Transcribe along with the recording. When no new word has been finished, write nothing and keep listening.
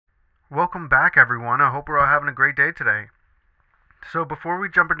Welcome back, everyone. I hope we're all having a great day today. So, before we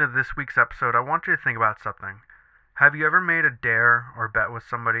jump into this week's episode, I want you to think about something. Have you ever made a dare or bet with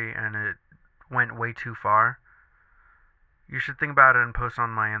somebody and it went way too far? You should think about it and post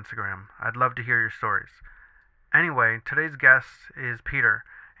on my Instagram. I'd love to hear your stories. Anyway, today's guest is Peter,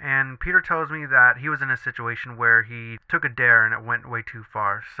 and Peter tells me that he was in a situation where he took a dare and it went way too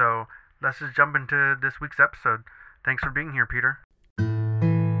far. So, let's just jump into this week's episode. Thanks for being here, Peter.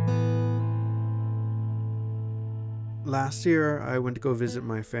 Last year, I went to go visit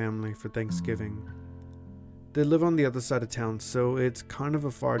my family for Thanksgiving. They live on the other side of town, so it's kind of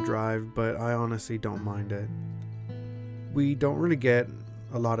a far drive, but I honestly don't mind it. We don't really get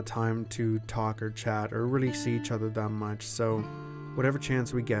a lot of time to talk or chat or really see each other that much, so whatever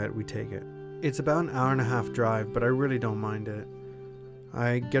chance we get, we take it. It's about an hour and a half drive, but I really don't mind it.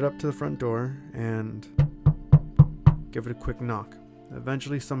 I get up to the front door and give it a quick knock.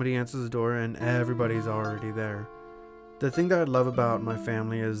 Eventually somebody answers the door and everybody's already there. The thing that I love about my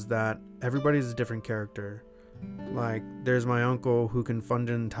family is that everybody's a different character. Like, there's my uncle who can fund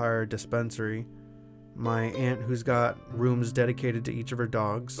an entire dispensary, my aunt who's got rooms dedicated to each of her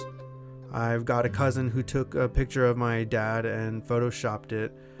dogs. I've got a cousin who took a picture of my dad and photoshopped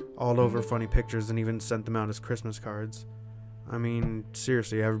it all over funny pictures and even sent them out as Christmas cards. I mean,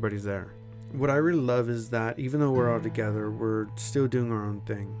 seriously, everybody's there. What I really love is that even though we're all together, we're still doing our own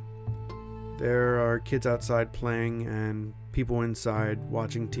thing. There are kids outside playing and people inside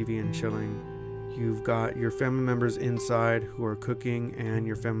watching TV and chilling. You've got your family members inside who are cooking and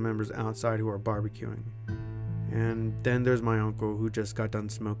your family members outside who are barbecuing. And then there's my uncle who just got done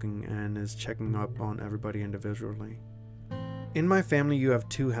smoking and is checking up on everybody individually. In my family, you have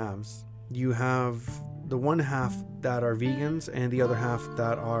two halves. You have the one half that are vegans and the other half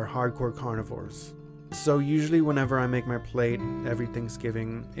that are hardcore carnivores. So usually whenever I make my plate every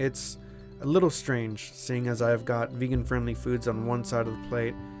Thanksgiving, it's a little strange, seeing as I've got vegan-friendly foods on one side of the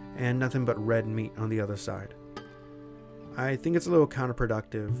plate and nothing but red meat on the other side. I think it's a little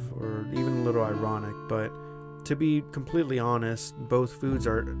counterproductive, or even a little ironic, but to be completely honest, both foods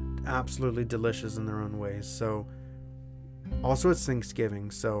are absolutely delicious in their own ways. So, also it's Thanksgiving,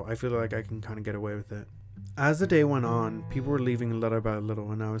 so I feel like I can kind of get away with it. As the day went on, people were leaving little by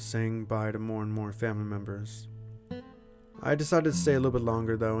little, and I was saying bye to more and more family members. I decided to stay a little bit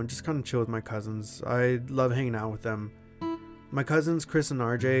longer though and just kind of chill with my cousins. I love hanging out with them. My cousins Chris and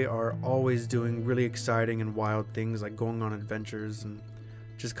RJ are always doing really exciting and wild things, like going on adventures and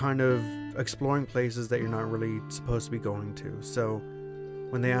just kind of exploring places that you're not really supposed to be going to. So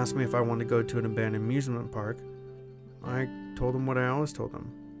when they asked me if I wanted to go to an abandoned amusement park, I told them what I always told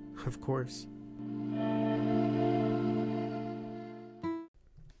them. Of course.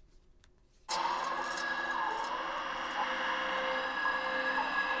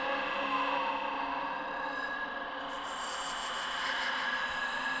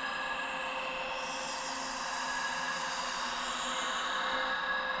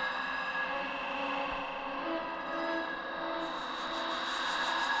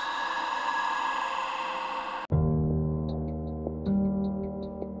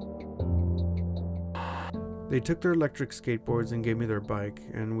 They took their electric skateboards and gave me their bike,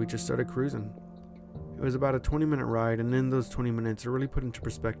 and we just started cruising. It was about a 20-minute ride, and in those 20 minutes, it really put into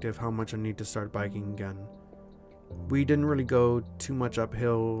perspective how much I need to start biking again. We didn't really go too much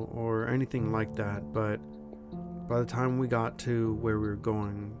uphill or anything like that, but by the time we got to where we were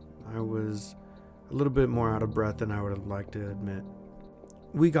going, I was a little bit more out of breath than I would have liked to admit.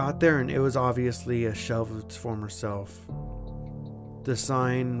 We got there, and it was obviously a shell of its former self. The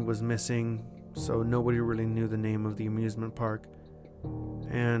sign was missing, so nobody really knew the name of the amusement park,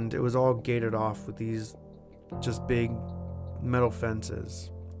 and it was all gated off with these just big metal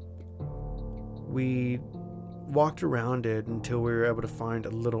fences. We walked around it until we were able to find a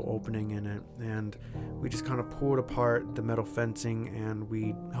little opening in it, and we just kind of pulled apart the metal fencing and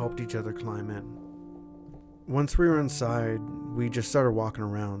we helped each other climb in. Once we were inside, we just started walking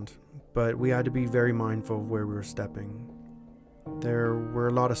around, but we had to be very mindful of where we were stepping. There were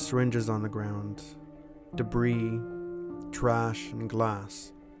a lot of syringes on the ground, debris, trash, and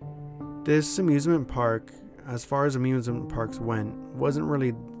glass. This amusement park, as far as amusement parks went, wasn't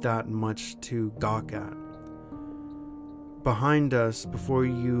really that much to gawk at. Behind us, before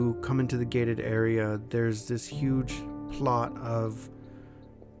you come into the gated area, there's this huge plot of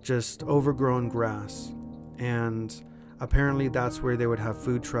just overgrown grass, and apparently that's where they would have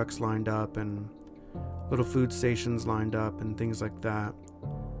food trucks lined up and little food stations lined up and things like that.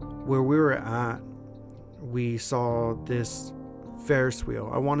 Where we were at, we saw this Ferris wheel.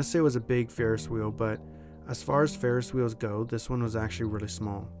 I want to say it was a big Ferris wheel, but as far as Ferris wheels go, this one was actually really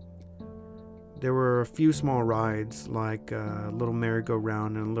small. There were a few small rides, like a little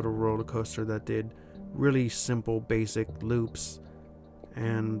merry-go-round and a little roller coaster that did really simple, basic loops.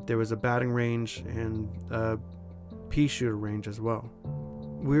 And there was a batting range and a pea shooter range as well.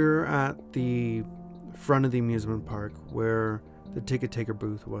 We were at the front of the amusement park where the ticket taker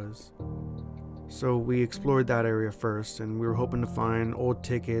booth was. So we explored that area first, and we were hoping to find old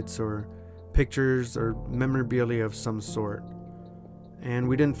tickets or pictures or memorabilia of some sort. And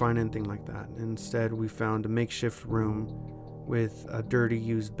we didn't find anything like that. Instead, we found a makeshift room with a dirty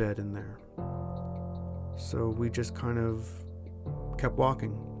used bed in there. So we just kind of kept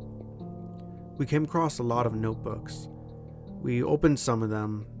walking. We came across a lot of notebooks. We opened some of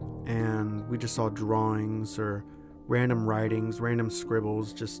them and we just saw drawings or random writings, random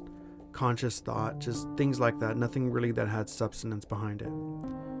scribbles, just conscious thought, just things like that. Nothing really that had substance behind it.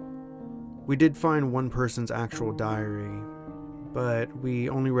 We did find one person's actual diary, but we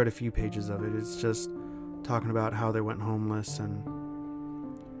only read a few pages of it. It's just talking about how they went homeless and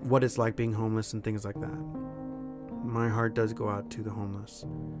what it's like being homeless and things like that. My heart does go out to the homeless.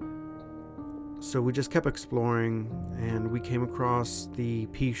 So we just kept exploring, and we came across the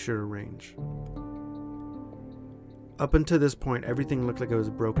pea shooter range. Up until this point, everything looked like it was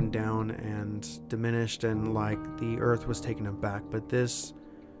broken down and diminished and like the earth was taken aback, but this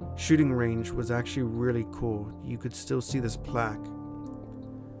shooting range was actually really cool. You could still see this plaque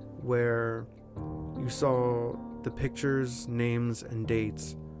where you saw the pictures, names, and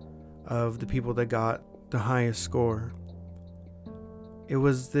dates of the people that got the highest score. It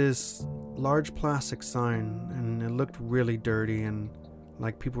was this large plastic sign, and it looked really dirty and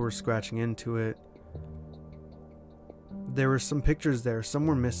like people were scratching into it. There were some pictures there, some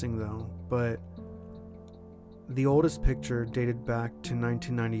were missing though, but the oldest picture dated back to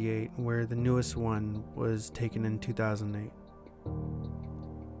 1998, where the newest one was taken in 2008.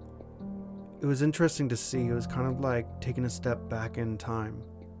 It was interesting to see. It was kind of like taking a step back in time.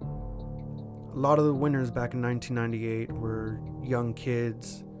 A lot of the winners back in 1998 were young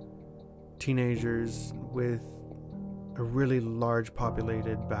kids, teenagers with a really large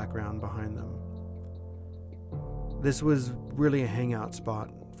populated background behind them. This was really a hangout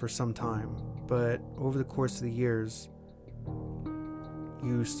spot for some time, but over the course of the years,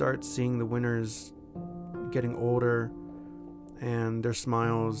 you start seeing the winners getting older, and their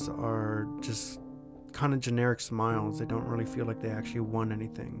smiles are just kind of generic smiles. They don't really feel like they actually won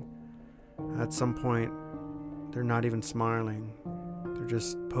anything. At some point, they're not even smiling. They're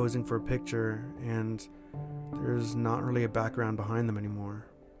just posing for a picture, and there's not really a background behind them anymore.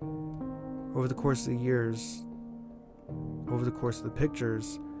 Over the course of the years, over the course of the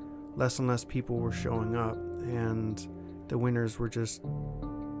pictures, less and less people were showing up, and the winners were just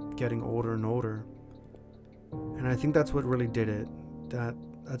getting older and older. And I think that's what really did it. That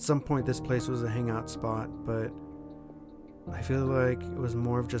at some point this place was a hangout spot, but I feel like it was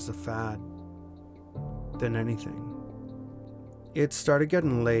more of just a fad than anything. It started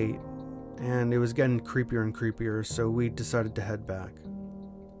getting late, and it was getting creepier and creepier, so we decided to head back.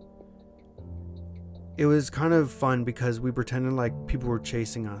 It was kind of fun because we pretended like people were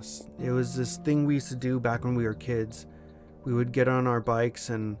chasing us. It was this thing we used to do back when we were kids. We would get on our bikes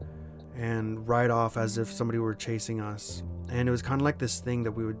and ride off as if somebody were chasing us. And it was kind of like this thing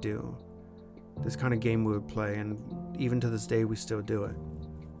that we would do. This kind of game we would play, and even to this day we still do it.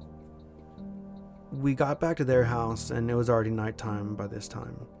 We got back to their house and it was already nighttime by this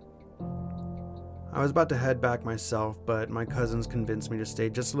time. I was about to head back myself, but my cousins convinced me to stay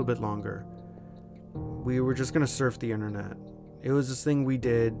just a little bit longer. We were just gonna surf the internet. It was this thing we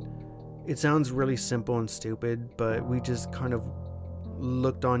did. It sounds really simple and stupid, but we just kind of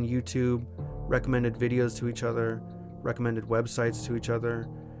looked on YouTube, recommended videos to each other, recommended websites to each other.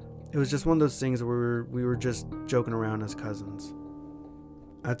 It was just one of those things where we were just joking around as cousins.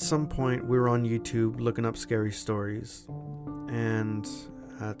 At some point, we were on YouTube looking up scary stories, and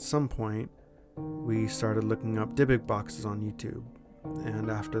at some point, we started looking up Dybbuk boxes on YouTube,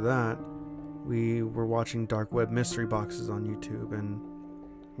 and after that, we were watching dark web mystery boxes on YouTube, and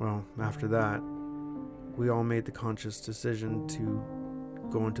well, after that, we all made the conscious decision to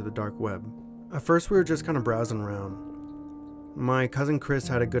go into the dark web. At first, we were just kind of browsing around. My cousin Chris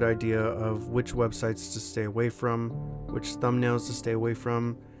had a good idea of which websites to stay away from, which thumbnails to stay away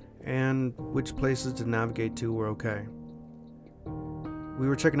from, and which places to navigate to were okay. We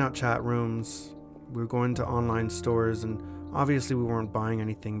were checking out chat rooms, we were going to online stores, and obviously we weren't buying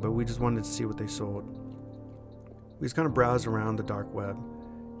anything, but we just wanted to see what they sold. We just kind of browsed around the dark web.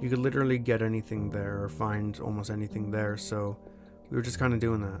 You could literally get anything there or find almost anything there, so we were just kind of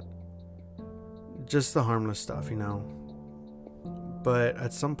doing that. Just the harmless stuff, you know. but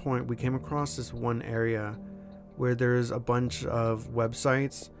at some point we came across this one area where there's a bunch of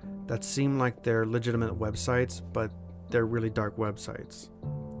websites that seem like they're legitimate websites, but they're really dark websites.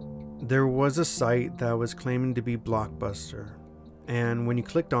 There was a site that was claiming to be Blockbuster, and when you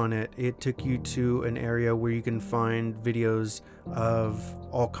clicked on it, it took you to an area where you can find videos of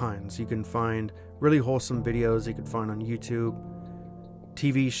all kinds. You can find really wholesome videos you can find on YouTube,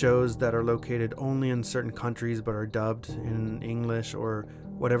 TV shows that are located only in certain countries but are dubbed in English or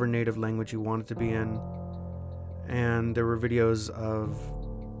whatever native language you want it to be in. And there were videos of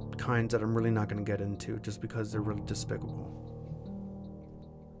kinds that I'm really not going to get into just because they're really despicable.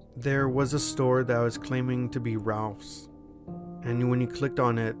 There was a store that was claiming to be Ralph's, and when you clicked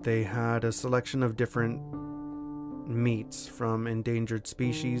on it, they had a selection of different meats, from endangered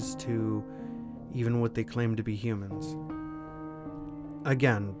species to even what they claim to be humans.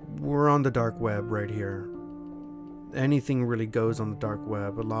 Again, we're on the dark web right here. Anything really goes on the dark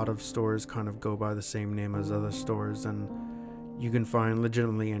web. A lot of stores kind of go by the same name as other stores, and you can find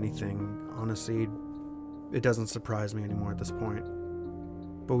legitimately anything. Honestly, it doesn't surprise me anymore at this point.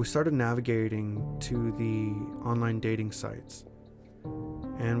 But we started navigating to the online dating sites,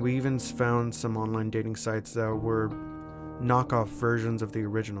 and we even found some online dating sites that were knockoff versions of the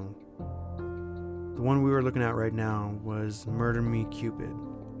original. The one we were looking at right now was Murder Me Cupid.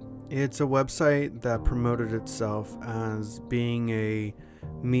 It's a website that promoted itself as being a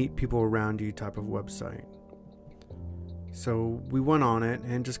meet people around you type of website. So we went on it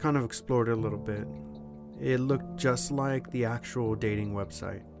and just kind of explored it a little bit. It looked just like the actual dating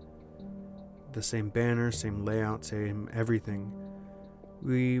website. The same banner, same layout, same everything.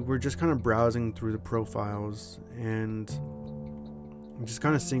 We were just kind of browsing through the profiles and just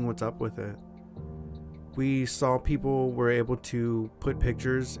kind of seeing what's up with it. We saw people were able to put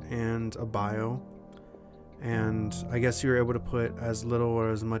pictures and a bio, and I guess you were able to put as little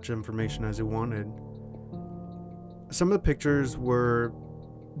or as much information as you wanted. Some of the pictures were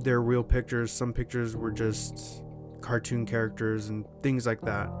their real pictures, some pictures were just cartoon characters and things like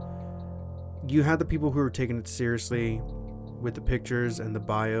that. You had the people who were taking it seriously with the pictures and the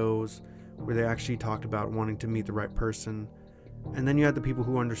bios, where they actually talked about wanting to meet the right person. And then you had the people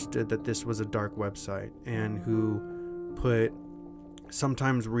who understood that this was a dark website and who put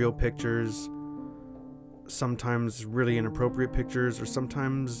sometimes real pictures, sometimes really inappropriate pictures, or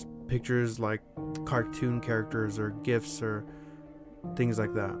sometimes pictures like cartoon characters or GIFs or things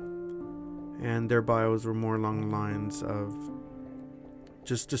like that. And their bios were more along the lines of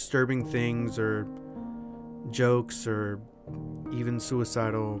just disturbing things or jokes or even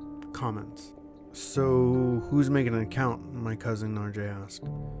suicidal comments. So, who's making an account? My cousin RJ asked.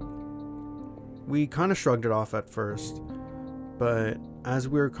 We kind of shrugged it off at first, but as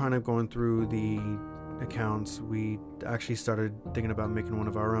we were kind of going through the accounts, we actually started thinking about making one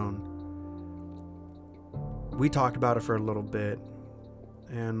of our own. We talked about it for a little bit,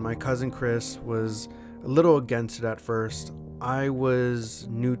 and my cousin Chris was a little against it at first. I was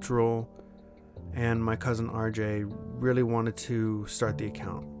neutral, and my cousin RJ really wanted to start the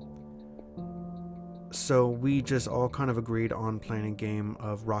account. So we just all kind of agreed on playing a game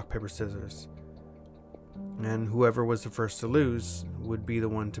of rock, paper, scissors. And whoever was the first to lose would be the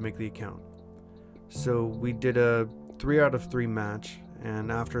one to make the account. So we did a 3 out of 3 match, and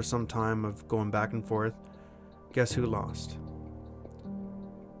after some time of going back and forth, guess who lost?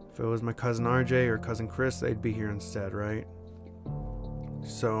 If it was my cousin RJ or cousin Chris, they'd be here instead, right?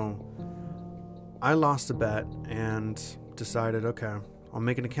 So I lost a bet and decided, okay, I'll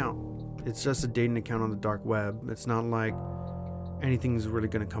make an account. It's just a dating account on the dark web. It's not like anything's really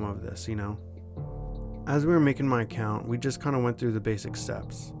going to come of this, you know? As we were making my account, we just kind of went through the basic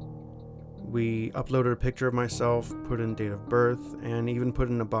steps. We uploaded a picture of myself, put in date of birth, and even put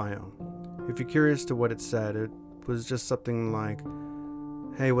in a bio. If you're curious to what it said, it was just something like,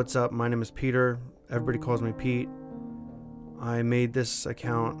 hey, what's up? My name is Peter. Everybody calls me Pete. I made this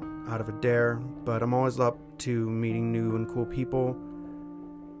account out of a dare, but I'm always up to meeting new and cool people.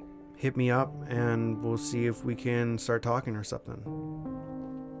 Hit me up and we'll see if we can start talking or something.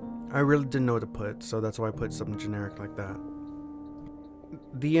 I really didn't know what to put, so that's why I put something generic like that.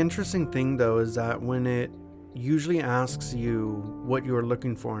 The interesting thing though is that when it usually asks you what you're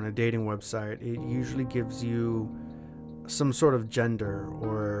looking for in a dating website, it usually gives you some sort of gender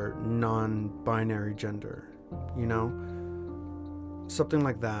or non-binary gender, you know? Something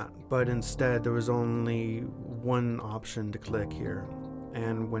like that. But instead there was only one option to click here.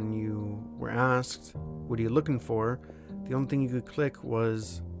 And when you were asked, what are you looking for? The only thing you could click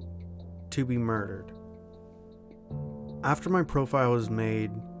was to be murdered. After my profile was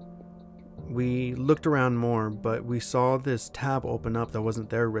made, We looked around more, but we saw this tab open up that wasn't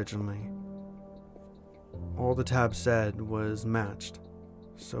there originally. All the tab said was matched.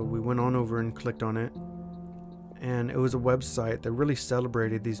 So we went on over and clicked on it, and it was a website that really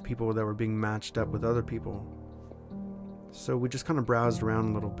celebrated these people that were being matched up with other people. So we just kind of browsed around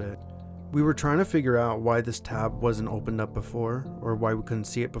a little bit. We were trying to figure out why this tab wasn't opened up before, or why we couldn't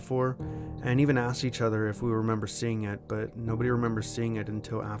see it before, and even asked each other if we remember seeing it, but nobody remembers seeing it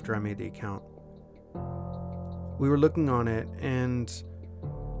until after I made the account. We were looking on it, and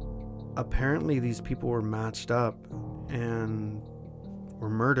apparently these people were matched up and were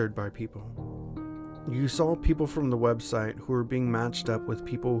murdered by people. You saw people from the website who were being matched up with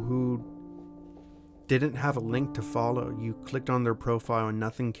people who didn't have a link to follow. You clicked on their profile and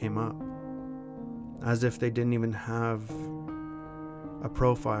nothing came up, as if they didn't even have a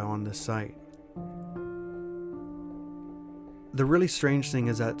profile on this site. The really strange thing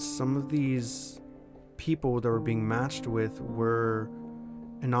is that some of these people that were being matched with were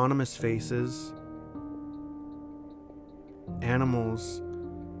anonymous faces, animals,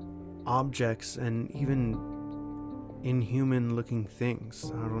 objects, and even inhuman looking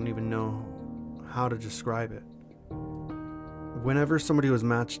things. I don't even know how to describe it. Whenever somebody was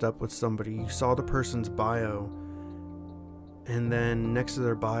matched up with somebody, you saw the person's bio, and then next to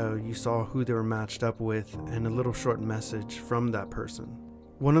their bio you saw who they were matched up with and a little short message from that person.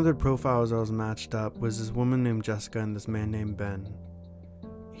 One of the profiles I was matched up was this woman named Jessica and this man named Ben.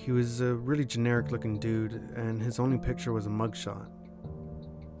 He was a really generic looking dude, and his only picture was a mugshot.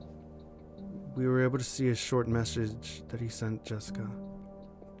 We were able to see a short message that he sent Jessica.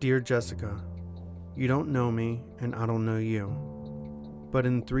 Dear Jessica, you don't know me and I don't know you, but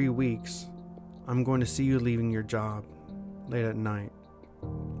in 3 weeks, I'm going to see you leaving your job late at night.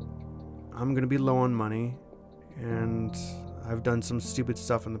 I'm going to be low on money, and I've done some stupid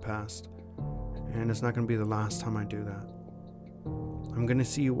stuff in the past, and it's not going to be the last time I do that. I'm going to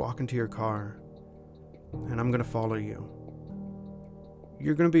see you walk into your car, and I'm going to follow you.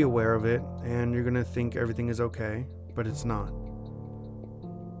 You're going to be aware of it, and you're going to think everything is okay, but it's not.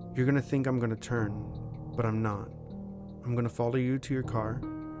 You're going to think I'm going to turn, but I'm not. I'm going to follow you to your car,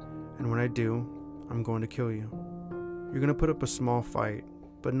 and when I do, I'm going to kill you. You're going to put up a small fight,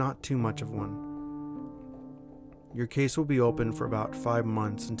 but not too much of one. Your case will be open for about 5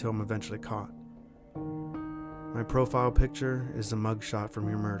 months until I'm eventually caught. My profile picture is a mugshot from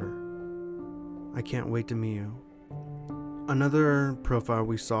your murder. I can't wait to meet you. Another profile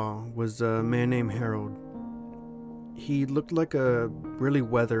we saw was a man named Harold. He looked like a really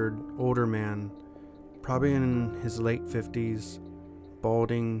weathered, older man, probably in his late 50s,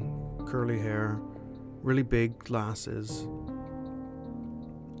 balding, curly hair, really big glasses.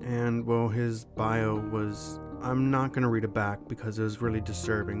 And, well, his bio was, I'm not going to read it back because it was really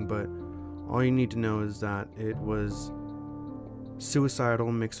disturbing, but all you need to know is that it was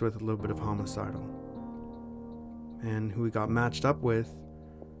suicidal mixed with a little bit of homicidal. And who he got matched up with,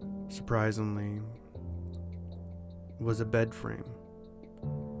 surprisingly, was a bed frame.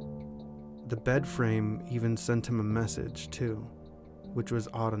 The bed frame even sent him a message too, which was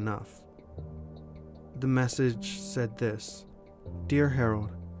odd enough. The message said this: Dear Harold,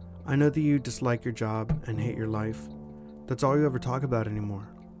 I know that you dislike your job and hate your life. That's all you ever talk about anymore.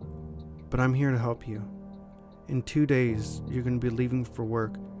 But I'm here to help you. In 2 days, you're going to be leaving for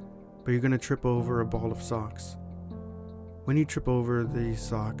work, but you're going to trip over a ball of socks. When you trip over these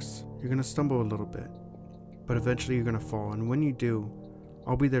socks, you're going to stumble a little bit, but eventually you're going to fall, and when you do,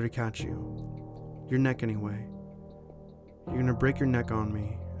 I'll be there to catch you. Your neck anyway. You're going to break your neck on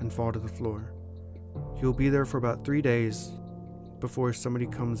me and fall to the floor. You'll be there for about 3 days before somebody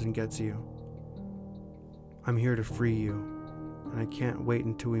comes and gets you. I'm here to free you, and I can't wait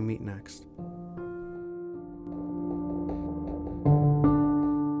until we meet next.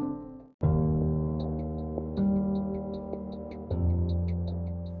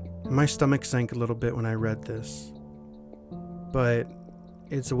 My stomach sank a little bit when I read this, but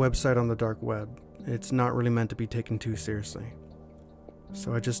it's a website on the dark web. It's not really meant to be taken too seriously.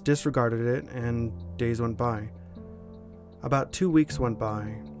 So I just disregarded it, and days went by. About 2 weeks went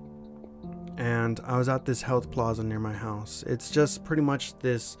by, and I was at this health plaza near my house. It's just pretty much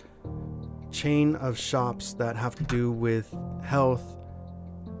this chain of shops that have to do with health,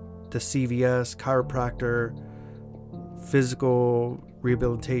 the CVS, chiropractor, physical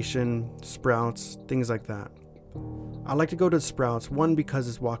rehabilitation, Sprouts, things like that. I like to go to Sprouts, 1, because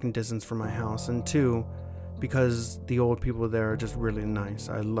it's walking distance from my house, and 2, because the old people there are just really nice.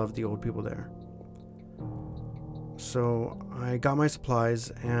 I love the old people there. So I got my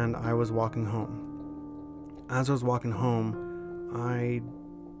supplies and I was walking home. As I was walking home, I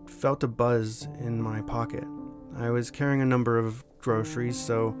felt a buzz in my pocket. I was carrying a number of groceries,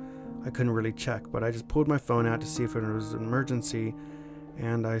 so I couldn't really check, but I just pulled my phone out to see if it was an emergency,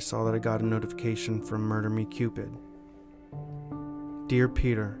 and I saw that I got a notification from Murder Me Cupid. Dear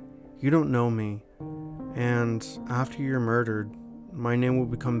Peter, you don't know me, and after you're murdered, my name will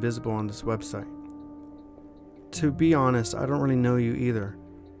become visible on this website. To be honest, I don't really know you either,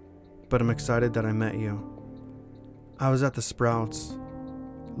 but I'm excited that I met you. I was at the Sprouts,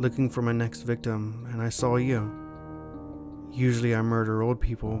 looking for my next victim, and I saw you. Usually I murder old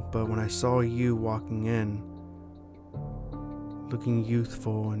people, but when I saw you walking in, looking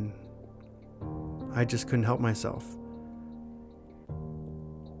youthful, and I just couldn't help myself.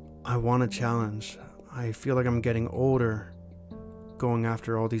 I want a challenge. I feel like I'm getting older, going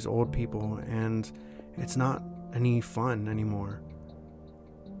after all these old people, and it's not any fun anymore.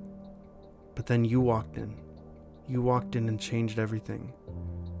 But then you walked in. You walked in and changed everything.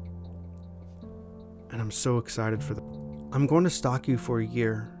 And I'm so excited for that. I'm going to stalk you for a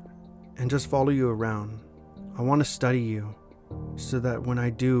year and just follow you around. I want to study you so that when I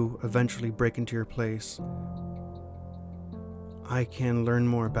do eventually break into your place, I can learn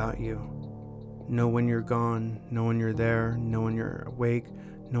more about you. Know when you're gone, know when you're there, know when you're awake,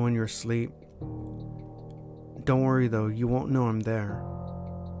 know when you're asleep. Don't worry though, you won't know I'm there.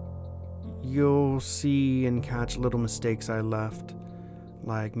 You'll see and catch little mistakes I left,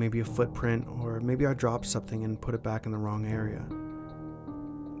 like maybe a footprint, or maybe I dropped something and put it back in the wrong area.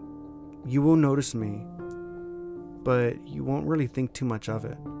 You will notice me, but you won't really think too much of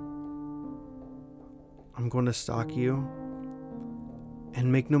it. I'm going to stalk you,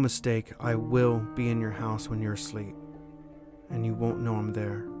 and make no mistake, I will be in your house when you're asleep, and you won't know I'm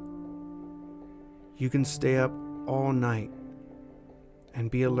there. You can stay up all night and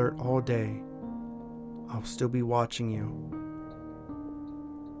be alert all day. I'll still be watching you.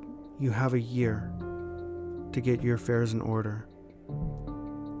 You have a year to get your affairs in order.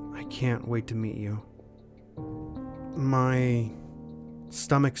 I can't wait to meet you. My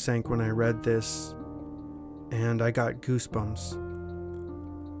stomach sank when I read this, and I got goosebumps.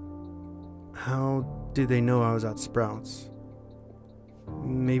 How did they know I was at Sprouts?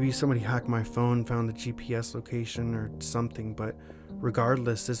 Maybe somebody hacked my phone, found the GPS location or something, but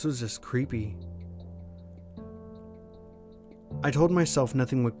regardless, this was just creepy. I told myself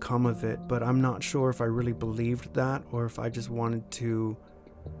nothing would come of it, but I'm not sure if I really believed that or if I just wanted to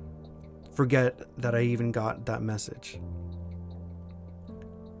forget that I even got that message.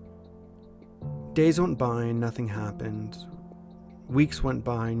 Days went by and nothing happened. Weeks went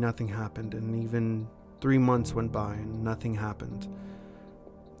by, nothing happened, and even 3 months went by and nothing happened.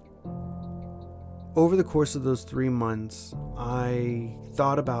 Over the course of those 3 months, I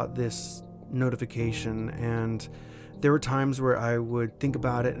thought about this notification, and there were times where I would think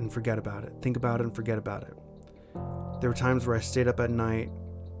about it and forget about it, think about it and forget about it. There were times where I stayed up at night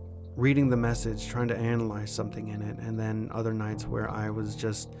reading the message, trying to analyze something in it, and then other nights where I was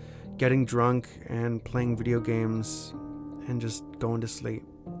just getting drunk and playing video games and just going to sleep.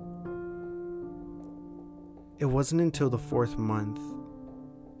 It wasn't until the 4th month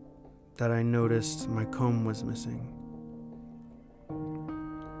that I noticed my comb was missing.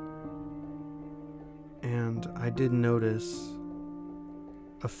 And I did notice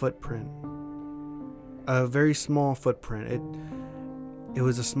a footprint. A very small footprint. It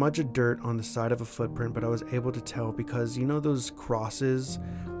was a smudge of dirt on the side of a footprint, but I was able to tell because you know those crosses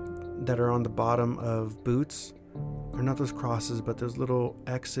that are on the bottom of boots? They're not those crosses, but those little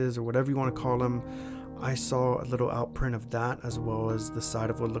X's or whatever you want to call them. I saw a little outprint of that as well as the side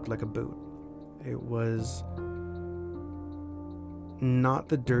of what looked like a boot. It was not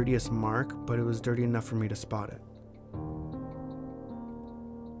the dirtiest mark, but it was dirty enough for me to spot it.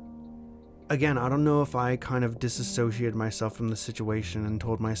 Again, I don't know if I kind of disassociated myself from the situation and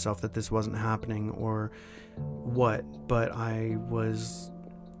told myself that this wasn't happening or what, but I was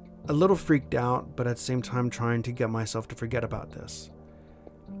a little freaked out, but at the same time trying to get myself to forget about this.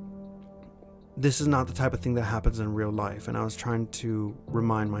 This is not the type of thing that happens in real life, and I was trying to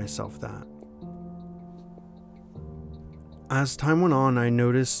remind myself that. As time went on, I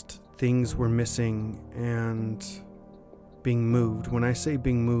noticed things were missing and being moved. When I say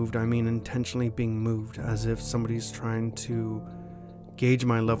being moved, I mean intentionally being moved, as if somebody's trying to gauge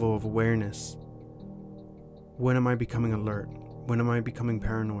my level of awareness. When am I becoming alert? When am I becoming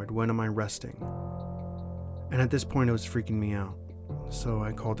paranoid? When am I resting? And at this point, it was freaking me out. So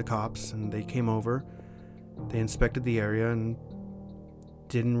I called the cops and they came over. They inspected the area and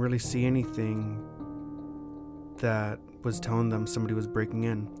didn't really see anything that was telling them somebody was breaking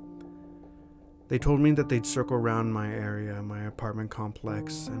in. They told me that they'd circle around my area, my apartment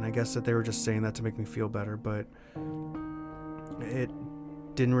complex, and I guess that they were just saying that to make me feel better, but it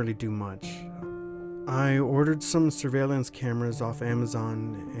didn't really do much. I ordered some surveillance cameras off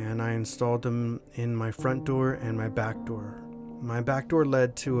Amazon and I installed them in my front door and my back door. My back door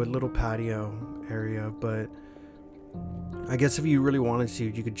led to a little patio area, but I guess if you really wanted to,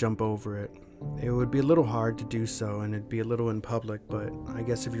 you could jump over it. It would be a little hard to do so and it'd be a little in public, but I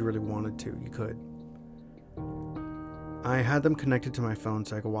guess if you really wanted to, you could. I had them connected to my phone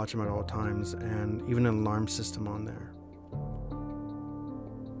so I could watch them at all times, and even an alarm system on there.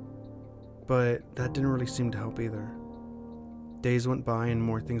 But that didn't really seem to help either. Days went by and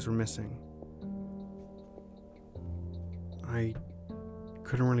more things were missing. I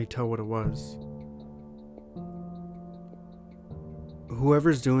couldn't really tell what it was.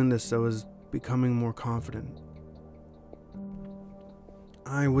 Whoever's doing this, though, is becoming more confident.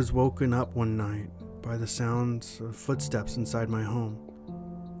 I was woken up one night by the sounds of footsteps inside my home.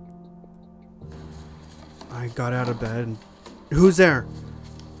 I got out of bed and, "Who's there?"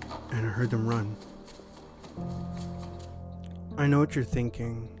 And I heard them run. I know what you're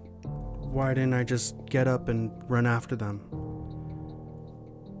thinking. Why didn't I just get up and run after them?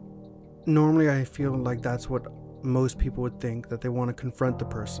 Normally I feel like that's what most people would think, that they want to confront the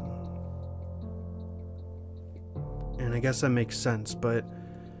person. And I guess that makes sense, but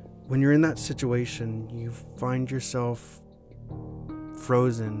when you're in that situation, you find yourself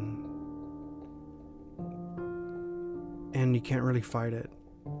frozen and you can't really fight it.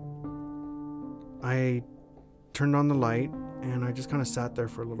 I turned on the light and I just kind of sat there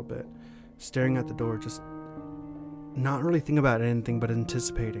for a little bit, staring at the door, just not really thinking about anything but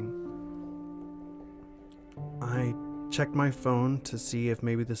anticipating. I checked my phone to see if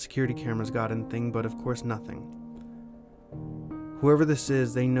maybe the security cameras got anything, but of course nothing. Whoever this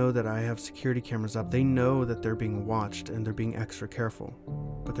is, they know that I have security cameras up. They know that they're being watched and they're being extra careful,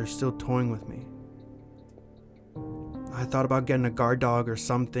 but they're still toying with me. I thought about getting a guard dog or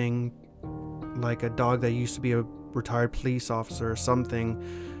something, like a dog that used to be a retired police officer or something.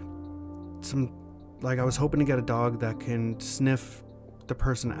 Like I was hoping to get a dog that can sniff the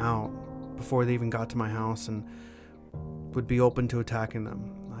person out before they even got to my house and would be open to attacking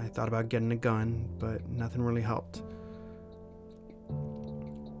them. I thought about getting a gun, but nothing really helped.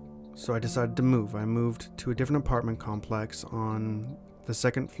 So I decided to move. I moved to a different apartment complex on the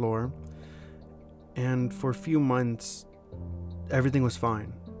second floor, and for a few months everything was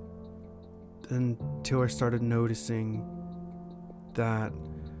fine until I started noticing that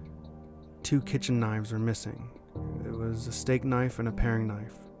 2 kitchen knives were missing. It was a steak knife and a paring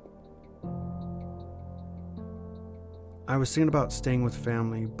knife. I was thinking about staying with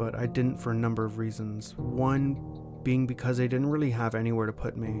family, but I didn't for a number of reasons. One being because they didn't really have anywhere to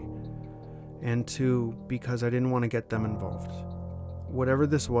put me, and 2, because I didn't want to get them involved. Whatever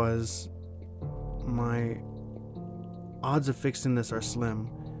this was, my odds of fixing this are slim,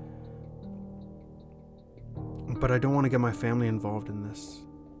 but I don't want to get my family involved in this.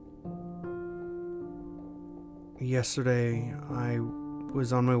 Yesterday, I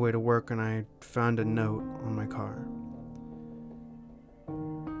was on my way to work and I found a note on my car.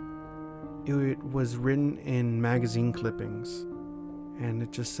 It was written in magazine clippings, and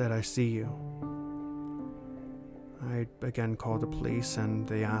it just said, "I see you." I again called the police and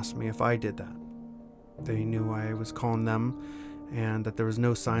they asked me if I did that. They knew I was calling them and that there was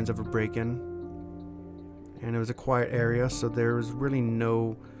no signs of a break-in, and it was a quiet area, so there was really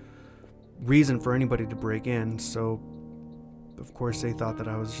no reason for anybody to break in, so of course they thought that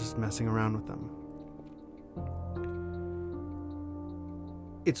I was just messing around with them.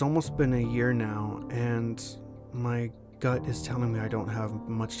 It's almost been a year now, and my gut is telling me I don't have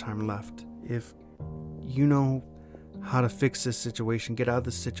much time left. If you know how to fix this situation, get out of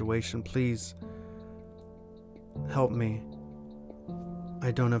this situation, please help me. I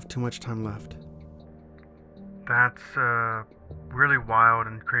don't have too much time left. That's a really wild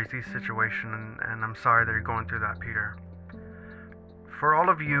and crazy situation, and I'm sorry that you're going through that, Peter. For all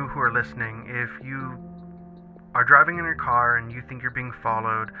of you who are listening, if you are driving in your car and you think you're being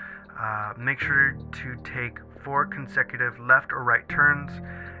followed, make sure to take 4 consecutive left or right turns,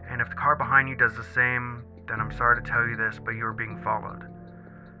 and if the car behind you does the same, then I'm sorry to tell you this, but you are being followed.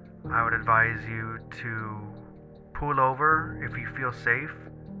 I would advise you to pull over if you feel safe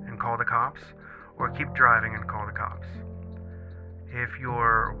and call the cops, or keep driving and call the cops. If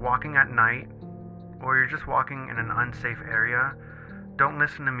you're walking at night, or you're just walking in an unsafe area, don't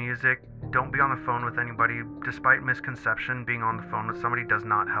listen to music, don't be on the phone with anybody. Despite misconception, being on the phone with somebody does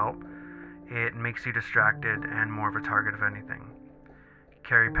not help. It makes you distracted and more of a target of anything.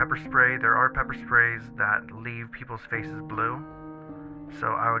 carry pepper spray. There are pepper sprays that leave people's faces blue, so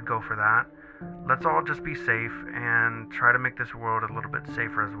I would go for that. Let's all just be safe and try to make this world a little bit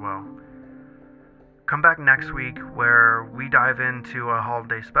safer as well. Come back next week where we dive into a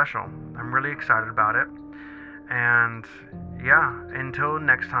holiday special. I'm really excited about it. And yeah, until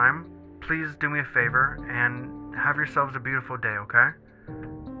next time, please do me a favor and have yourselves a beautiful day, okay?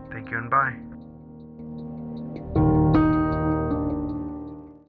 Thank you and bye.